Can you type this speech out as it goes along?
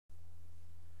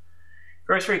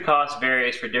Grocery cost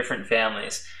varies for different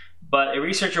families, but a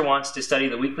researcher wants to study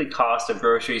the weekly cost of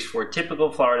groceries for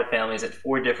typical Florida families at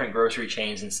 4 different grocery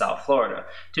chains in South Florida.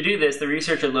 To do this, the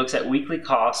researcher looks at weekly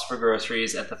costs for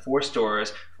groceries at the 4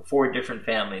 stores for 4 different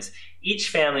families. Each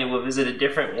family will visit a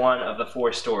different one of the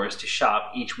 4 stores to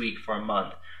shop each week for a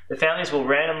month. The families will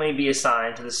randomly be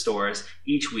assigned to the stores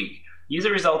each week. Use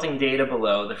the resulting data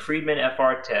below, the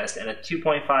Friedman-Fr Test, and a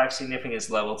 2.5 significance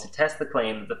level to test the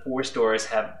claim that the 4 stores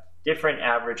have different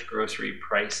average grocery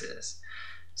prices.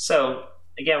 So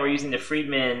again, we're using the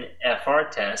Friedman-Fr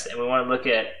Test, and we want to look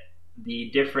at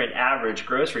the different average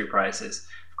grocery prices.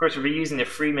 Of course, if we're using the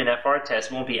Friedman-Fr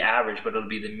Test, it won't be average, but it'll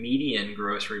be the median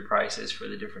grocery prices for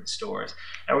the different stores.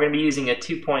 And we're going to be using a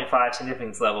 2.5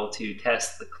 significance level to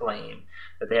test the claim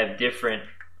that they have different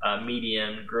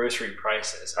median grocery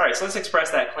prices. All right, so let's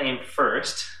express that claim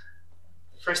first.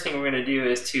 The first thing we're going to do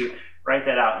is to write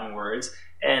that out in words.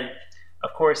 And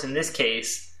of course, in this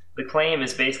case, the claim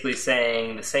is basically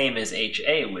saying the same as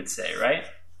HA would say, right?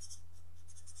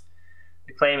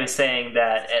 The claim is saying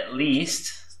that at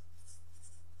least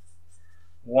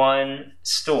one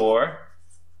store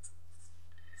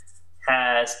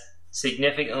has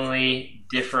significantly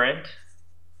different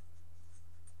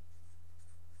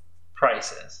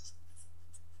prices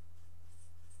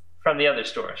from the other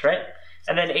stores, right?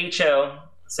 And then HO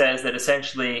says that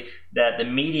essentially that the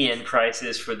median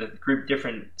prices for the group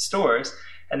different stores,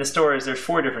 and the stores, there's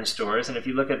 4 different stores, and if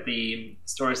you look at the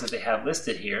stores that they have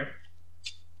listed here,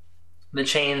 the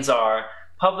chains are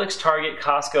Publix, Target,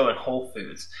 Costco, and Whole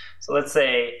Foods. So let's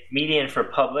say median for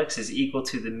Publix is equal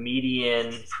to the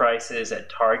median prices at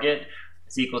Target,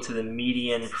 is equal to the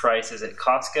median prices at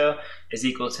Costco, is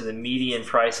equal to the median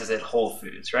prices at Whole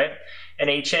Foods, right? And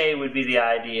HA would be the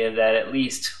idea that at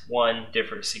least one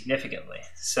differs significantly.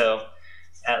 So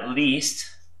at least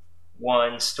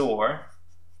one store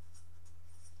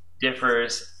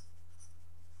differs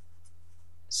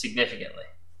significantly.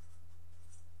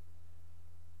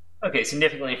 Okay,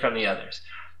 significantly from the others.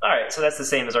 All right, so that's the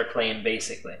same as our claim,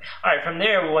 basically. All right, from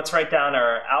there, well, let's write down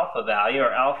our alpha value.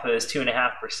 Our alpha is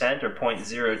 2.5% or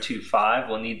 0.025.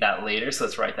 We'll need that later, so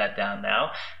let's write that down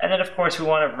now. And then, of course, we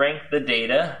want to rank the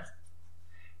data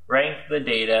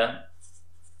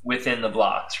within the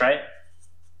blocks, right?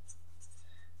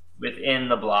 Within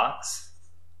the blocks.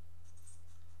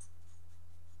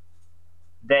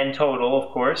 Then total,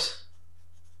 of course.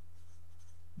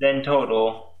 Then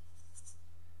total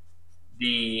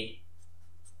the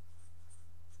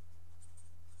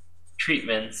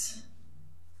treatments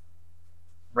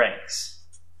ranks.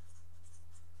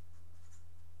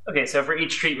 Okay, so for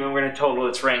each treatment, we're going to total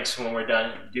its ranks when we're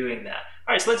done doing that.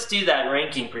 All right, so let's do that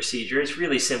ranking procedure. It's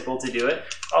really simple to do it.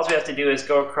 All we have to do is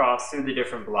go across through the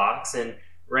different blocks and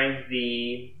rank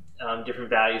the different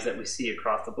values that we see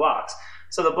across the blocks.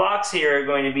 So the blocks here are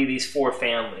going to be these 4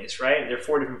 families, right? There are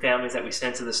 4 different families that we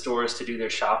send to the stores to do their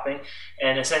shopping,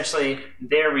 and essentially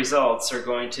their results are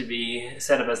going to be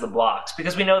set up as the blocks,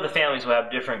 because we know the families will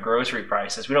have different grocery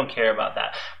prices. We don't care about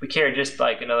that. We care just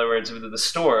like, in other words, whether the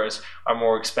stores are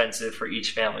more expensive for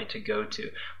each family to go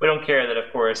to. We don't care that,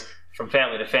 of course, from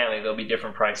family to family there'll be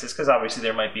different prices, because obviously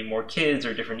there might be more kids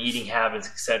or different eating habits,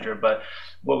 etc. But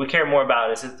what we care more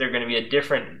about is that they're going to be at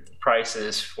different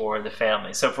prices for the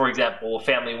family. So for example, will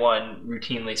family 1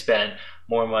 routinely spend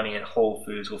more money at Whole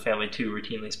Foods? Will family 2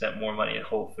 routinely spend more money at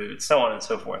Whole Foods? So on and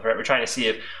so forth, right? We're trying to see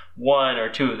if 1 or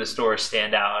 2 of the stores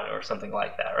stand out or something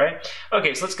like that, right?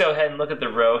 Okay, so let's go ahead and look at the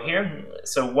row here.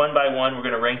 So one by one, we're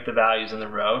going to rank the values in the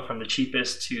row from the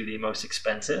cheapest to the most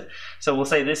expensive. So we'll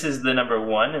say this is the number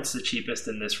 1. It's the cheapest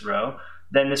in this row.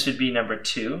 Then this would be number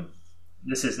 2.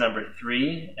 This is number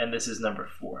 3, and this is number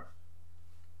 4.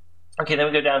 Okay, then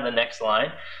we go down to the next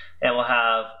line, and we'll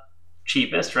have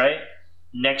cheapest, right?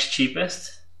 Next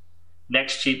cheapest,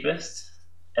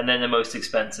 and then the most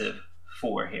expensive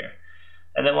 4 here.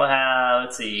 And then we'll have,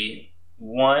 let's see,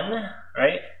 1,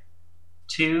 right?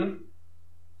 2,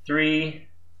 3,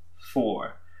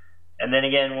 4. And then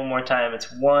again, one more time, it's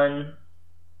 1,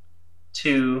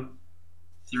 2,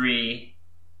 3,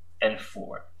 and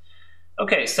 4.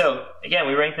 Okay, so again,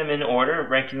 we rank them in order,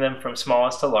 ranking them from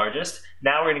smallest to largest.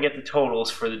 Now we're going to get the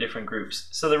totals for the different groups.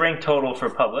 So the rank total for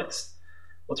Publix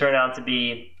will turn out to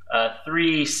be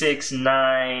 3, 6,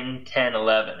 9, 10,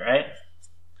 11, right?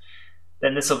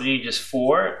 Then this will be just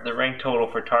 4. The rank total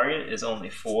for Target is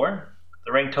only 4.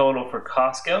 The rank total for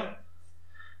Costco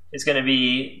is going to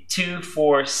be 2,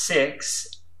 4, 6,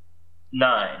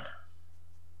 9.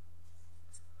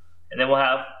 And then we'll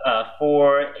have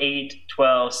 4, 8,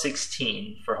 12,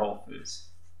 16 for Whole Foods.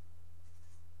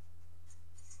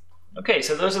 Okay,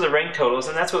 so those are the rank totals,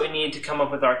 and that's what we need to come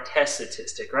up with our test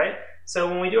statistic, right? So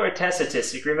when we do our test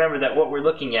statistic, remember that what we're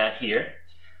looking at here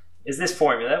is this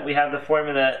formula. We have the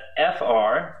formula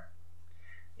FR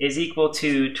is equal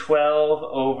to 12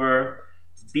 over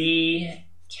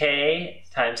BK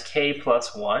times K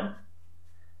plus 1.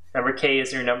 Remember, K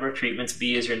is your number of treatments,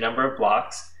 B is your number of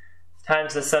blocks,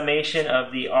 times the summation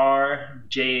of the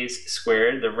RJ's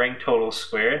squared, the rank total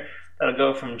squared. That'll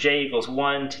go from J equals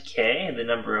 1 to K, the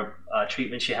number of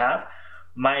treatments you have,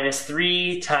 minus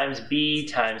 3 times B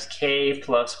times K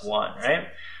plus 1, right?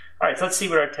 All right, so let's see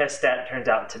what our test stat turns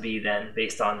out to be then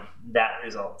based on that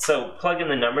result. So plug in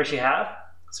the numbers you have.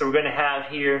 So we're going to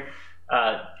have here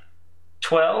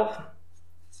 12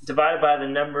 divided by the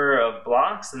number of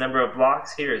blocks. The number of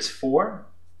blocks here is 4,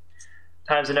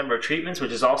 times the number of treatments,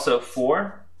 which is also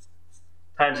 4,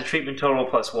 times the treatment total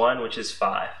plus 1, which is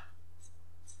 5.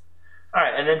 All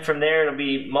right, and then from there it'll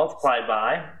be multiplied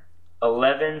by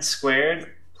 11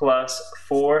 squared plus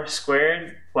 4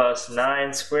 squared plus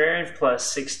 9 squared plus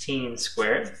 16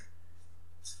 squared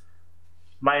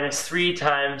minus 3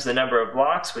 times the number of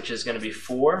blocks, which is going to be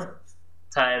 4,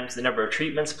 times the number of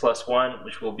treatments plus 1,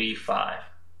 which will be 5.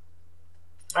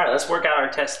 All right, let's work out our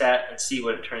test stat and see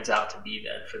what it turns out to be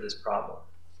then for this problem.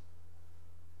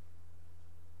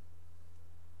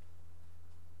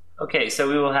 Okay, so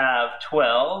we will have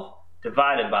 12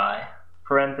 divided by,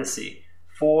 parenthesis,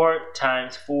 4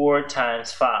 times 4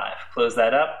 times 5, close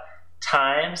that up,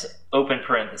 times, open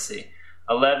parenthesis,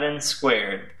 11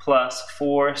 squared plus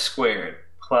 4 squared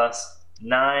plus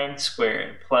 9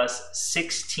 squared plus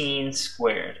 16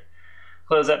 squared.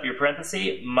 Close up your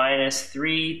parenthesis, minus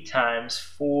 3 times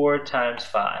 4 times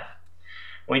 5.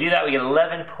 When we do that, we get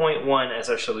 11.1 as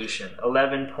our solution,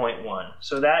 11.1.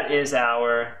 So that is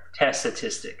our test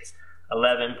statistic,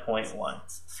 11.1.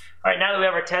 All right, now that we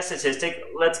have our test statistic,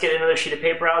 let's get another sheet of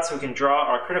paper out so we can draw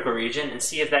our critical region and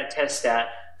see if that test stat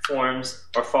forms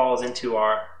or falls into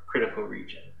our critical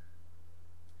region.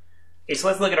 Okay, so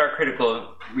let's look at our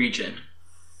critical region.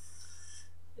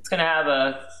 It's going to have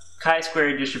a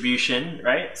chi-squared distribution,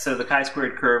 right? So the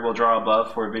chi-squared curve we'll draw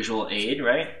above for visual aid,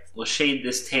 right? We'll shade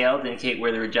this tail to indicate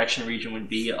where the rejection region would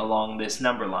be along this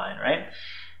number line, right?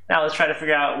 Now let's try to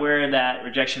figure out where that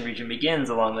rejection region begins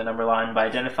along the number line by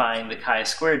identifying the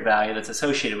chi-squared value that's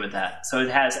associated with that. So it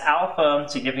has alpha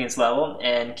significance level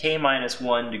and k minus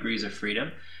 1 degrees of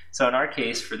freedom. So in our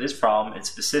case, for this problem, it's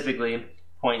specifically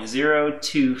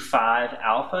 0.025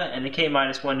 alpha, and the k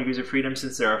minus 1 degrees of freedom,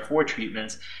 since there are 4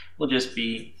 treatments, will just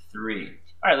be 3.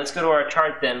 All right, let's go to our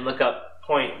chart then, look up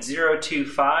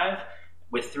 0.025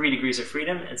 with 3 degrees of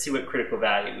freedom and see what critical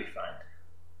value we find.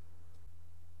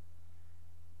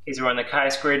 Okay, so we're on the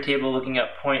chi-squared table looking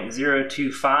up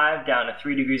 0.025 down to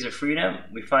 3 degrees of freedom.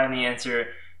 We find the answer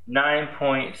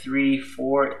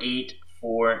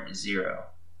 9.34840.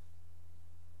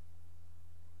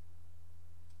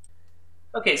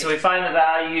 Okay, so we find the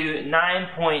value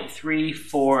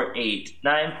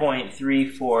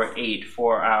 9.348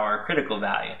 for our critical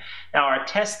value. Now our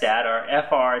test stat, our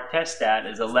FR test stat,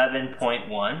 is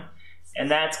 11.1,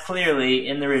 and that's clearly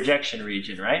in the rejection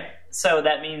region, right? So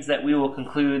that means that we will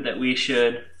conclude that we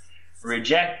should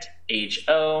reject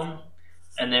HO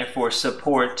and therefore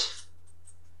support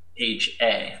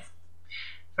HA.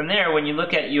 From there, when you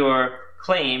look at your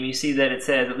claim, you see that it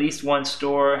says at least one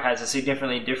store has a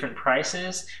significantly different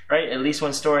prices, right? At least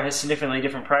one store has significantly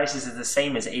different prices is the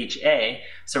same as HA.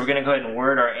 So we're going to go ahead and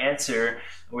word our answer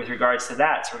with regards to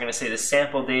that. So we're going to say the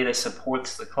sample data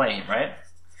supports the claim, right?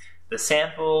 The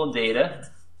sample data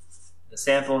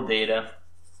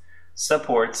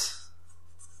supports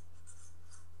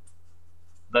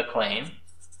the claim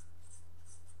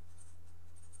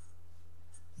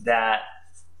that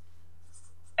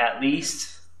at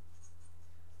least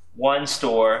one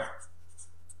store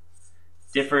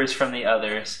differs from the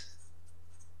others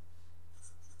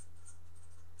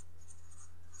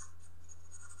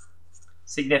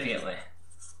significantly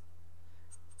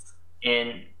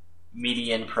in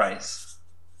median price.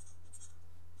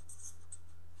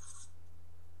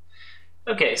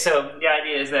 Okay, so the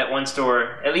idea is that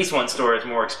at least one store is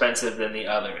more expensive than the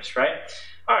others, right?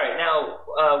 All right, now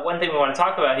one thing we want to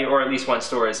talk about here, or at least one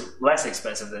store is less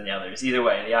expensive than the others. Either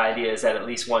way, the idea is that at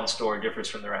least one store differs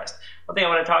from the rest. One thing I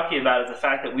want to talk to you about is the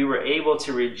fact that we were able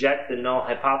to reject the null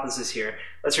hypothesis here.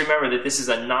 Let's remember that this is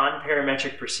a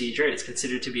non-parametric procedure. It's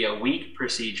considered to be a weak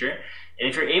procedure. And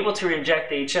if you're able to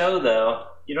reject HO, though,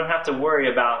 you don't have to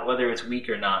worry about whether it's weak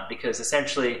or not, because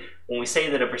essentially when we say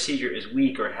that a procedure is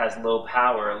weak or it has low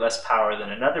power or less power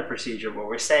than another procedure, what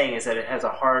we're saying is that it has a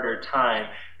harder time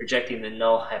rejecting the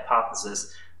null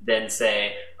hypothesis than,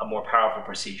 say, a more powerful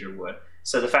procedure would.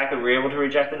 So the fact that we're able to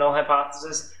reject the null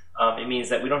hypothesis it means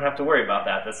that we don't have to worry about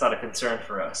that. That's not a concern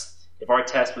for us. If our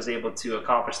test was able to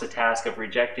accomplish the task of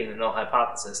rejecting the null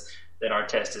hypothesis, then our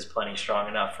test is plenty strong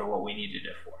enough for what we needed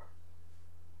it for.